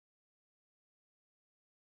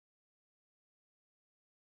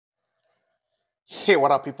Hey,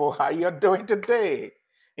 what up, people? How you doing today?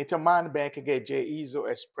 It's your man back again, J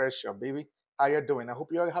Ezo Expression, baby. How you doing? I hope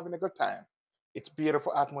you're having a good time. It's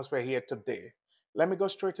beautiful atmosphere here today. Let me go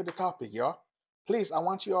straight to the topic, y'all. Please, I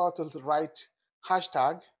want you all to write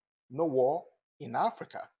hashtag no war in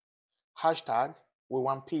Africa. Hashtag we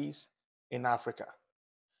want peace in Africa.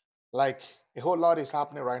 Like a whole lot is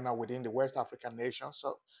happening right now within the West African nations.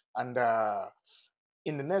 And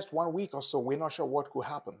in the next 1 week or so, we're not sure what could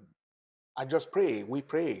happen. We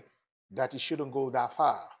pray that it shouldn't go that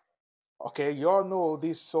far. Okay, you all know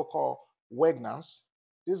these so-called Wagners.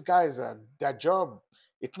 These guys, their job,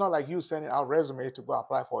 it's not like you sending out resume to go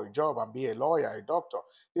apply for a job and be a lawyer, a doctor.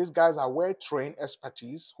 These guys are well-trained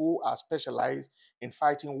expertise who are specialized in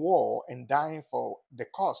fighting war and dying for the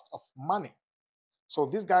cost of money. So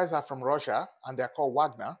these guys are from Russia and they're called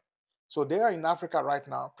Wagner. So they are in Africa right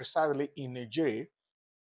now, precisely in Niger,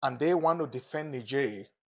 and they want to defend Niger.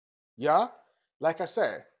 Yeah, like I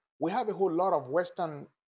said, we have a whole lot of Western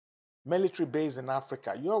military base in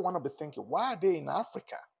Africa. You all want to be thinking, why are they in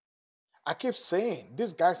Africa? I keep saying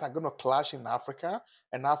these guys are going to clash in Africa,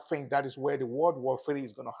 and I think that is where the World War III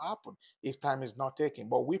is going to happen if time is not taken.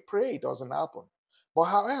 But we pray it doesn't happen. But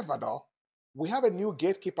however, though, we have a new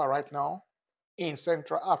gatekeeper right now in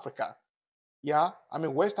Central Africa. Yeah, I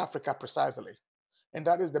mean West Africa precisely, and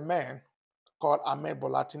that is the man called Ahmed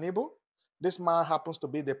Bola Tinubu. This man happens to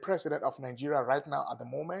be the president of Nigeria right now at the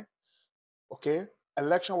moment. Okay,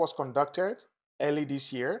 election was conducted early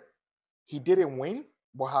this year. He didn't win,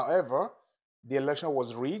 but however, the election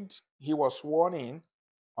was rigged. He was sworn in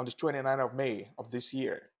on the 29th of May of this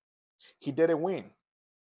year. He didn't win.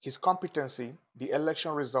 His competency, the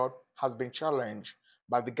election result, has been challenged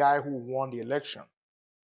by the guy who won the election.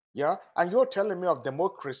 Yeah, and you're telling me of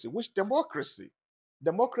democracy. Which democracy?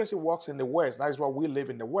 Democracy works in the West. That is why we live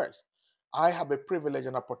in the West. I have a privilege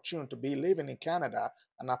and opportunity to be living in Canada,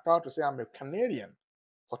 and I'm proud to say I'm a Canadian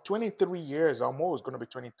for 23 years, almost going to be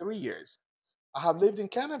 23 years. I have lived in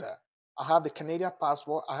Canada. I have the Canadian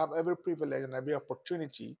passport. I have every privilege and every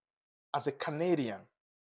opportunity as a Canadian.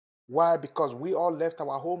 Why? Because we all left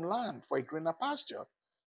our homeland for a greener pasture.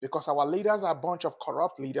 Because our leaders are a bunch of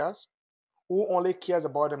corrupt leaders who only cares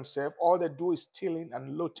about themselves. All they do is stealing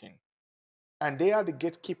and looting. And they are the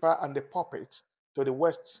gatekeeper and the puppet to the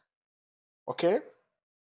West. Okay?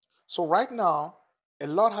 So right now, a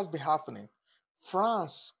lot has been happening.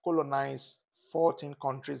 France colonized 14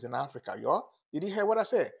 countries in Africa. Yo, did you hear what I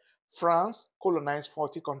said? France colonized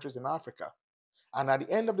 40 countries in Africa. And at the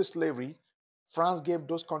end of the slavery, France gave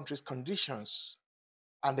those countries conditions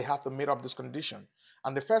and they have to meet up this condition.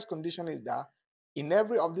 And the first condition is that in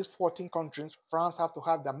every of these 14 countries, France have to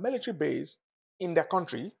have their military base in their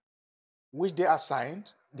country, which they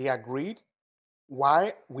assigned, they agreed.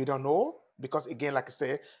 Why? We don't know. Because again, like I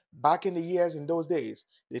say, back in the years in those days,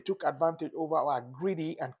 they took advantage over our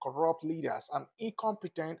greedy and corrupt leaders and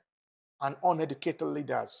incompetent and uneducated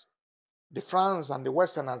leaders. The France and the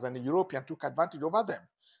Westerners and the Europeans took advantage over them.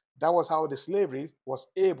 That was how the slavery was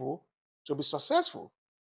able to be successful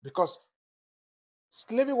because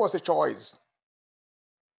slavery was a choice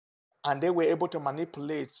and they were able to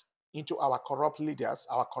manipulate into our corrupt leaders,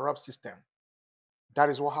 our corrupt system. That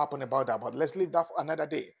is what happened about that. But let's leave that for another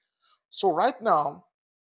day. So right now,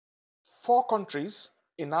 4 countries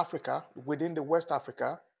in Africa, within the West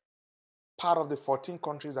Africa, part of the 14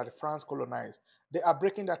 countries that France colonized, they are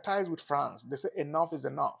breaking their ties with France. They say enough is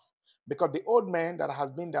enough. Because the old man that has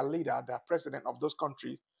been their leader, their president of those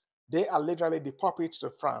countries, they are literally the puppets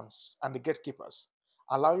to France and the gatekeepers,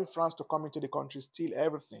 allowing France to come into the country, steal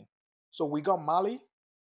everything. So we got Mali,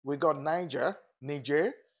 we got Niger,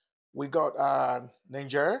 we got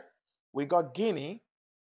Niger, we got Guinea.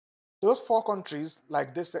 Those 4 countries,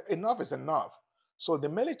 like this, enough is enough. So the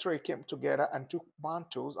military came together and took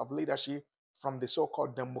mantles of leadership from the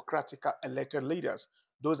so-called democratic elected leaders,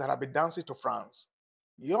 those that have been dancing to France.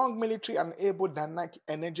 Young military and able, dynamic,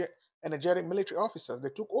 energetic military officers, they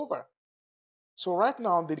took over. So right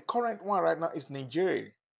now, the current one right now is Nigeria.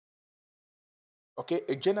 Okay,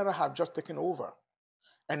 a general have just taken over.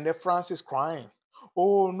 And then France is crying.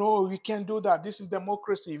 Oh no, we can't do that. This is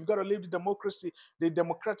democracy. You've got to leave the democracy. The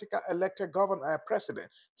democratic elected governor president.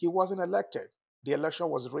 He wasn't elected. The election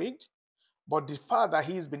was rigged. But the fact that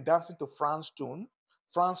he's been dancing to France tune,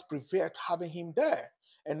 France preferred having him there.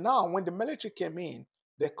 And now when the military came in,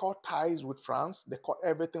 they cut ties with France. They cut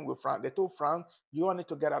everything with France. They told France, you all need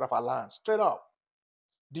to get out of our land. Straight up.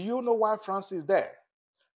 Do you know why France is there?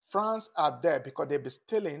 France are there because they've been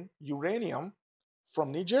stealing uranium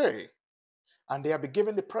from Nigeria. And they have been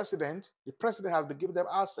given the president has been giving them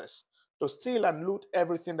access to steal and loot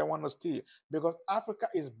everything they want to steal, because Africa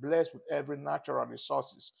is blessed with every natural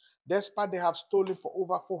resources. Despite they have stolen for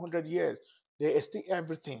over 400 years, they steal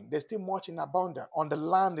everything. There's still much in abundance on the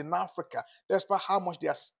land in Africa, despite how much they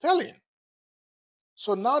are stealing.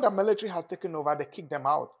 So now the military has taken over, they kick them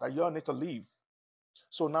out, that you all need to leave.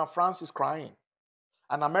 So now France is crying.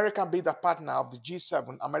 And America be the partner of the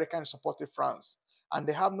G7, American supported France. And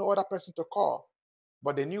they have no other person to call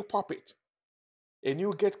but the new puppet, a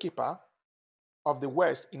new gatekeeper of the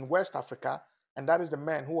West in West Africa, and that is the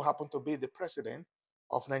man who happened to be the president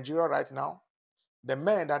of Nigeria right now, the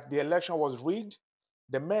man that the election was rigged,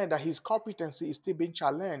 the man that his competency is still being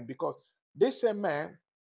challenged, because this same man,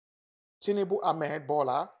 Tinubu Ahmed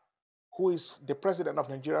Bola, who is the president of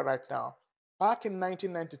Nigeria right now, back in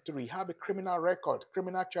 1993, had a criminal record,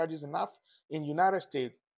 criminal charges in United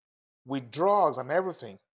States with drugs and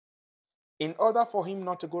everything. In order for him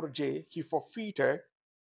not to go to jail, he forfeited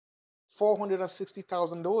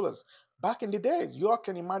 $460,000. Back in the days, you all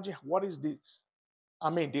can imagine what is the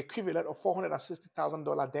equivalent of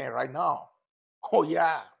 $460,000 there right now. Oh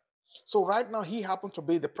yeah. So right now, he happened to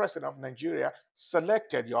be the president of Nigeria,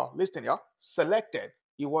 selected, y'all. Listen, y'all, selected.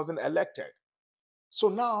 He wasn't elected. So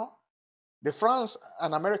now, the France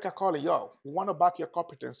and America call it, yo, we want to back your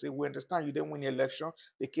competency. We understand you didn't win the election,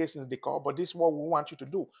 the case is the call, but this is what we want you to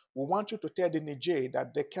do. We want you to tell the Niger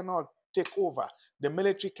that they cannot take over. The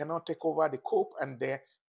military cannot take over the coup, and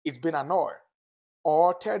it's been annoyed.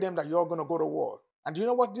 Or tell them that you're going to go to war. And do you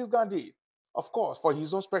know what this guy did? Of course, for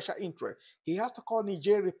his own special interest, he has to call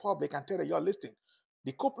Niger Republic and tell them, you're listening.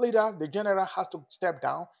 The coup leader, the general, has to step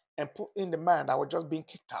down and put in the man that was just being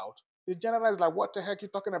kicked out. The general is like, what the heck are you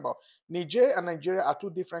talking about? Niger and Nigeria are two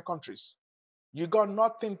different countries. You got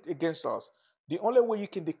nothing against us. The only way you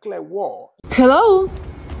can declare war. Hello?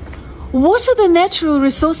 What are the natural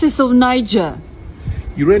resources of Niger?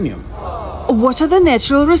 Uranium. What are the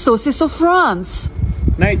natural resources of France?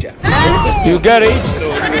 Niger. You get it?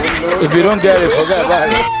 If you don't get it, forget about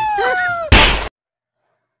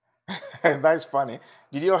it. That's funny.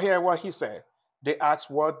 Did you hear what he said? They asked,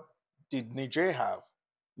 what did Niger have?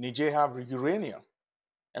 Niger have uranium.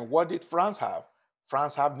 And what did France have?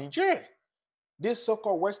 France have Niger. This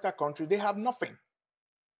so-called Western country, they have nothing.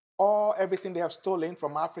 Everything they have stolen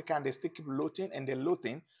from Africa, and they still keep looting and they're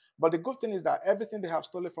looting. But the good thing is that everything they have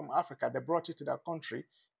stolen from Africa, they brought it to their country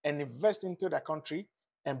and invest into their country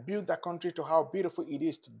and build that country to how beautiful it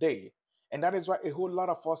is today. And that is why a whole lot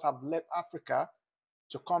of us have left Africa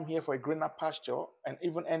to come here for a greener pasture and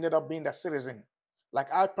even ended up being a citizen. Like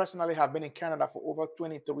I personally have been in Canada for over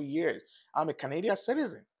 23 years. I'm a Canadian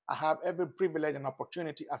citizen. I have every privilege and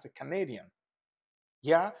opportunity as a Canadian.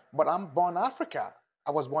 Yeah, but I'm born in Africa.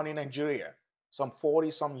 I was born in Nigeria some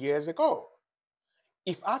 40-some years ago.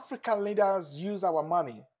 If African leaders use our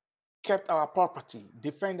money, kept our property,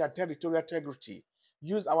 defend their territorial integrity,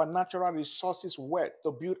 use our natural resources well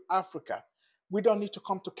to build Africa, we don't need to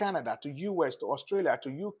come to Canada, to US, to Australia, to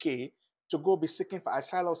UK to go be seeking for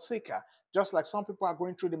asylum seeker. Just like some people are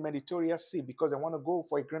going through the Mediterranean Sea because they want to go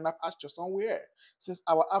for a greener pasture somewhere. Since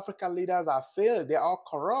our African leaders are failed, they are all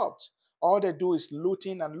corrupt. All they do is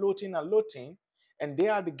looting and looting and looting, and they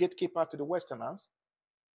are the gatekeeper to the Westerners,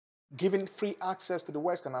 giving free access to the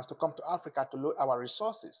Westerners to come to Africa to loot our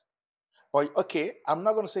resources. But okay, I'm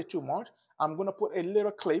not going to say too much. I'm going to put a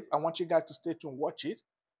little clip. I want you guys to stay tuned, watch it,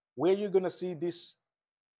 where you're going to see this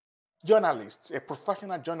journalist, a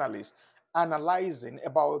professional journalist, analyzing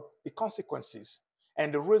about the consequences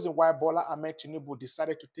and the reason why Bola Ahmed Tinubu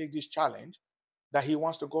decided to take this challenge, that he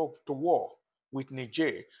wants to go to war with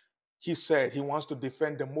Niger. He said he wants to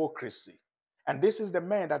defend democracy. And this is the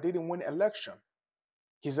man that didn't win election.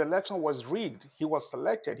 His election was rigged. He was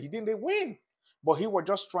selected. He didn't win. But he was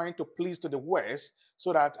just trying to please to the West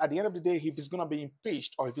so that at the end of the day, if he's going to be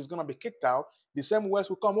impeached or if he's going to be kicked out, the same West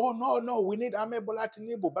will come, oh, no, we need Ahmed Bola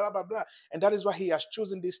Tinubu, blah, blah, blah. And that is why he has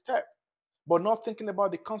chosen this step, but not thinking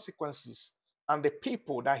about the consequences and the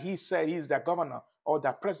people that he said he's their governor or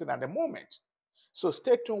their president at the moment. So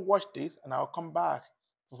stay tuned, watch this, and I'll come back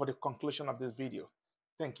for the conclusion of this video.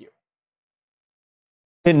 Thank you.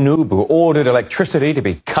 Tinubu ordered electricity to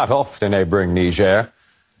be cut off to neighboring Niger.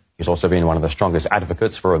 He's also been one of the strongest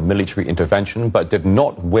advocates for a military intervention, but did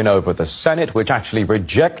not win over the Senate, which actually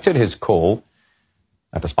rejected his call.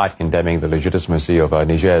 And despite condemning the legitimacy of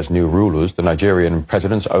Niger's new rulers, the Nigerian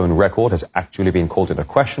president's own record has actually been called into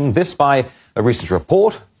question. This by a recent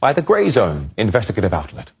report by the Grey Zone investigative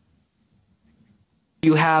outlet.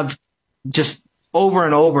 You have just over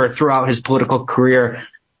and over throughout his political career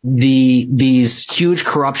these huge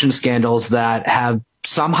corruption scandals that have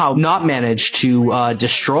somehow not managed to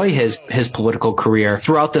destroy his political career.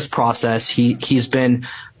 Throughout this process, he's been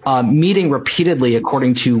meeting repeatedly,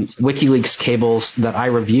 according to WikiLeaks cables that I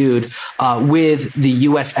reviewed, with the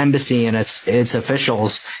U.S. Embassy and its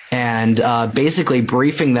officials, and basically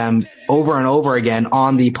briefing them over and over again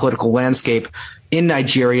on the political landscape in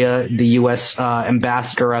Nigeria. The U.S.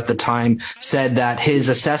 ambassador at the time said that his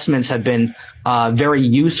assessments have been very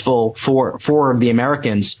useful for the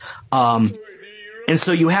Americans. And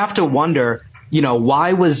so you have to wonder,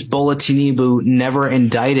 why was Bola Tinubu never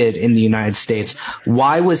indicted in the United States?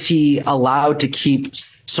 Why was he allowed to keep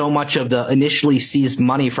so much of the initially seized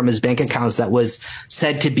money from his bank accounts that was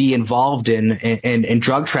said to be involved in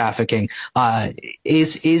drug trafficking? What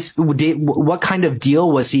kind of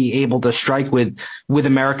deal was he able to strike with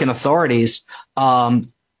American authorities?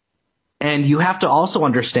 And you have to also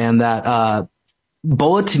understand that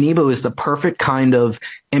Bola Tinubu is the perfect kind of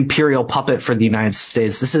imperial puppet for the United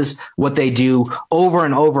States. This is what they do over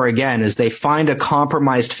and over again, is they find a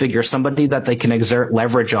compromised figure, somebody that they can exert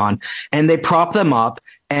leverage on, and they prop them up.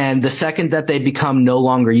 And the second that they become no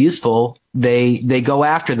longer useful, they go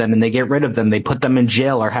after them and they get rid of them. They put them in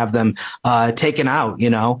jail or have them taken out,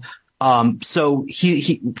 So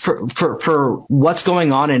for what's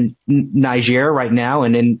going on in Niger right now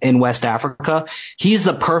and in West Africa, he's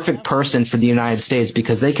the perfect person for the United States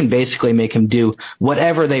because they can basically make him do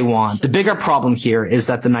whatever they want. The bigger problem here is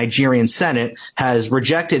that the Nigerian Senate has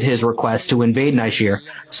rejected his request to invade Niger.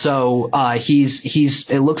 So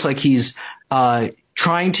it looks like he's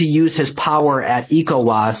trying to use his power at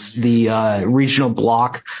ECOWAS, the regional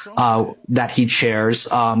bloc that he chairs,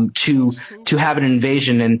 to have an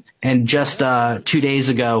invasion. And just 2 days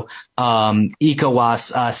ago,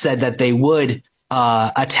 ECOWAS said that they would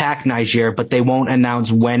attack Niger, but they won't announce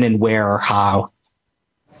when and where or how.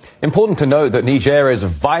 Important to note that Niger is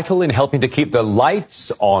vital in helping to keep the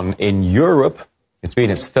lights on in Europe. It's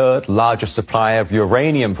been its third largest supplier of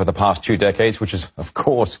uranium for the past 2 decades, which is, of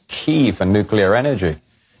course, key for nuclear energy.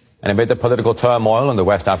 And amid the political turmoil in the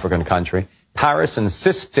West African country, Paris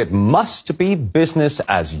insists it must be business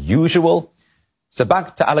as usual. So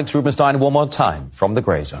back to Alex Rubinstein one more time from the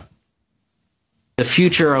Gray Zone. The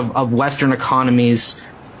future of Western economies,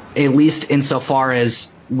 at least insofar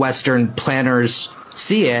as Western planners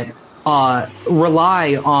see it,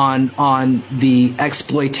 rely on the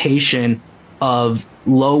exploitation of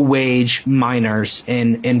low-wage miners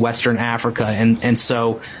in Western Africa. And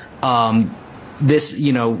so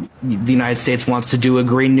the United States wants to do a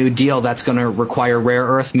Green New Deal that's going to require rare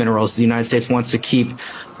earth minerals. The United States wants to keep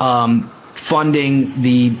funding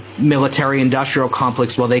the military-industrial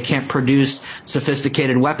complex while they can't produce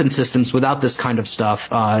sophisticated weapon systems without this kind of stuff.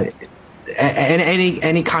 And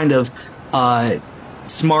any kind of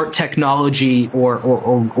smart technology or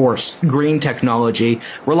green technology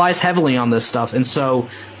relies heavily on this stuff. And so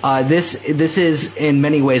this is in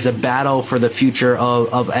many ways a battle for the future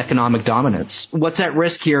of economic dominance. What's at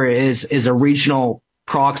risk here is a regional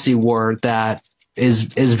proxy war that is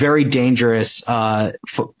very dangerous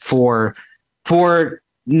for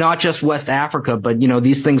not just West Africa, but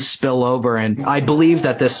these things spill over. And I believe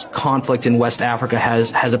that this conflict in West Africa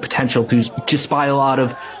has a potential to spiral out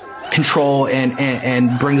of control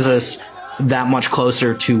and brings us that much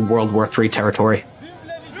closer to World War III territory.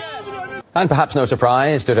 And perhaps no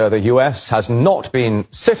surprise that the U.S. has not been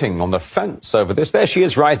sitting on the fence over this. There she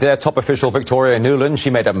is right there, top official Victoria Nuland. She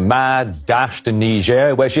made a mad dash to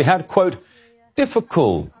Niger, where she had, quote,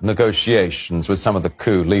 difficult negotiations with some of the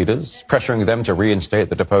coup leaders, pressuring them to reinstate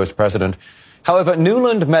the deposed president. However,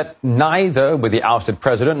 Nuland met neither with the ousted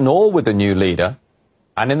president nor with the new leader.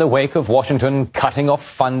 And in the wake of Washington cutting off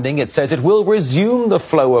funding, it says it will resume the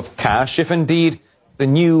flow of cash if indeed the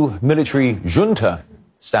new military junta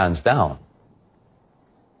stands down.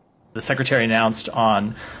 The secretary announced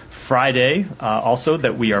on Friday also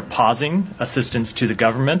that we are pausing assistance to the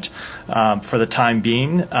government for the time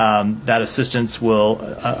being. That assistance will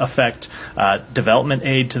affect development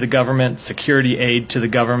aid to the government, security aid to the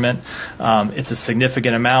government. It's a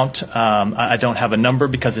significant amount. I don't have a number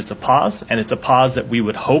because it's a pause, and it's a pause that we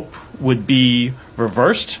would hope would be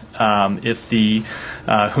reversed if the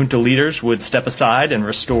junta leaders would step aside and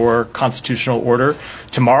restore constitutional order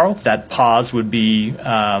tomorrow. That pause would be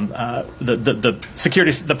the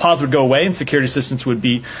pause would go away and security assistance would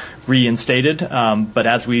be reinstated. But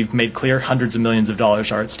as we've made clear, hundreds of millions of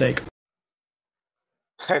dollars are at stake.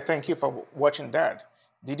 Thank you for watching that.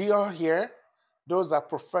 Did you all hear? Those are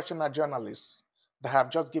professional journalists that have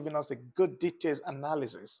just given us a good detailed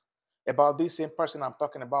analysis about this same person I'm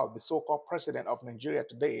talking about, the so-called president of Nigeria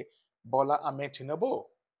today, Bola Ahmed Tinubu,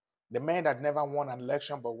 the man that never won an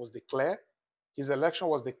election but was declared His election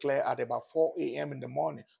was declared at about 4 a.m. in the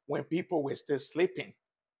morning when people were still sleeping.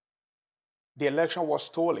 The election was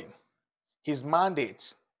stolen. His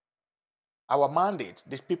mandate, our mandate,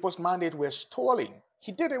 the people's mandate were stolen.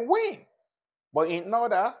 He didn't win. But in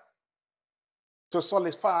order to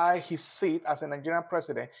solidify his seat as a Nigerian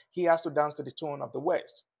president, he has to dance to the tune of the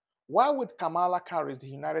West. Why would Kamala Harris, the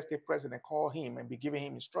United States president, call him and be giving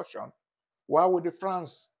him instruction? Why would the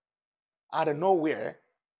France, out of nowhere,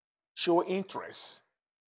 show interest?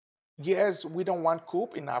 Yes, we don't want coup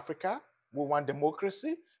in Africa. We want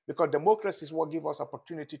democracy, because democracy is what gives us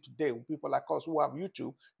opportunity today with people like us who have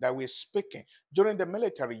YouTube that we're speaking. During the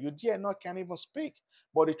military, you dare not can even speak.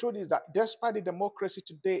 But the truth is that despite the democracy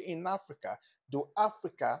today in Africa, do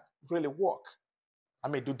Africa really work? I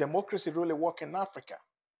mean, do democracy really work in Africa?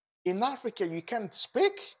 In Africa, you can't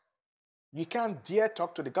speak. You can't dare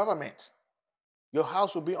talk to the government. Your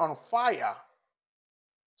house will be on fire.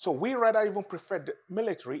 So we rather even prefer the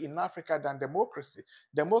military in Africa than democracy.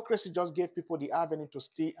 Democracy just gave people the avenue to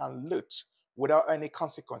steal and loot without any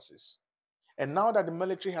consequences. And now that the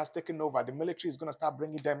military has taken over, the military is going to start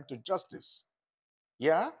bringing them to justice.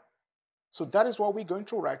 Yeah? So that is what we're going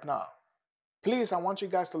through right now. Please, I want you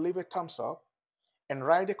guys to leave a thumbs up and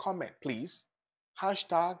write a comment, please.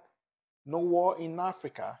 Hashtag no war in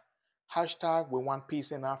Africa. Hashtag we want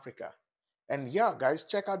peace in Africa. And yeah, guys,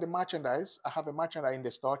 check out the merchandise. I have a merchandise in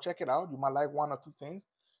the store. Check it out. You might like one or two things,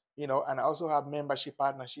 you know, and I also have membership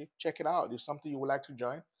partnership. Check it out. If something you would like to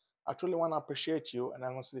join, I truly want to appreciate you. And I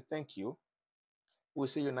want to say thank you. We'll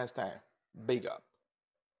see you next time. Big up.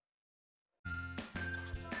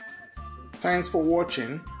 Thanks for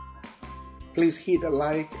watching. Please hit a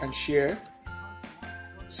like and share.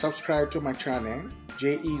 Subscribe to my channel,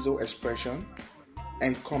 J Izzo Expression,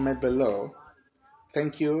 and comment below.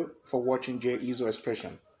 Thank you for watching J Izzo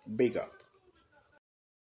Expression. Big up.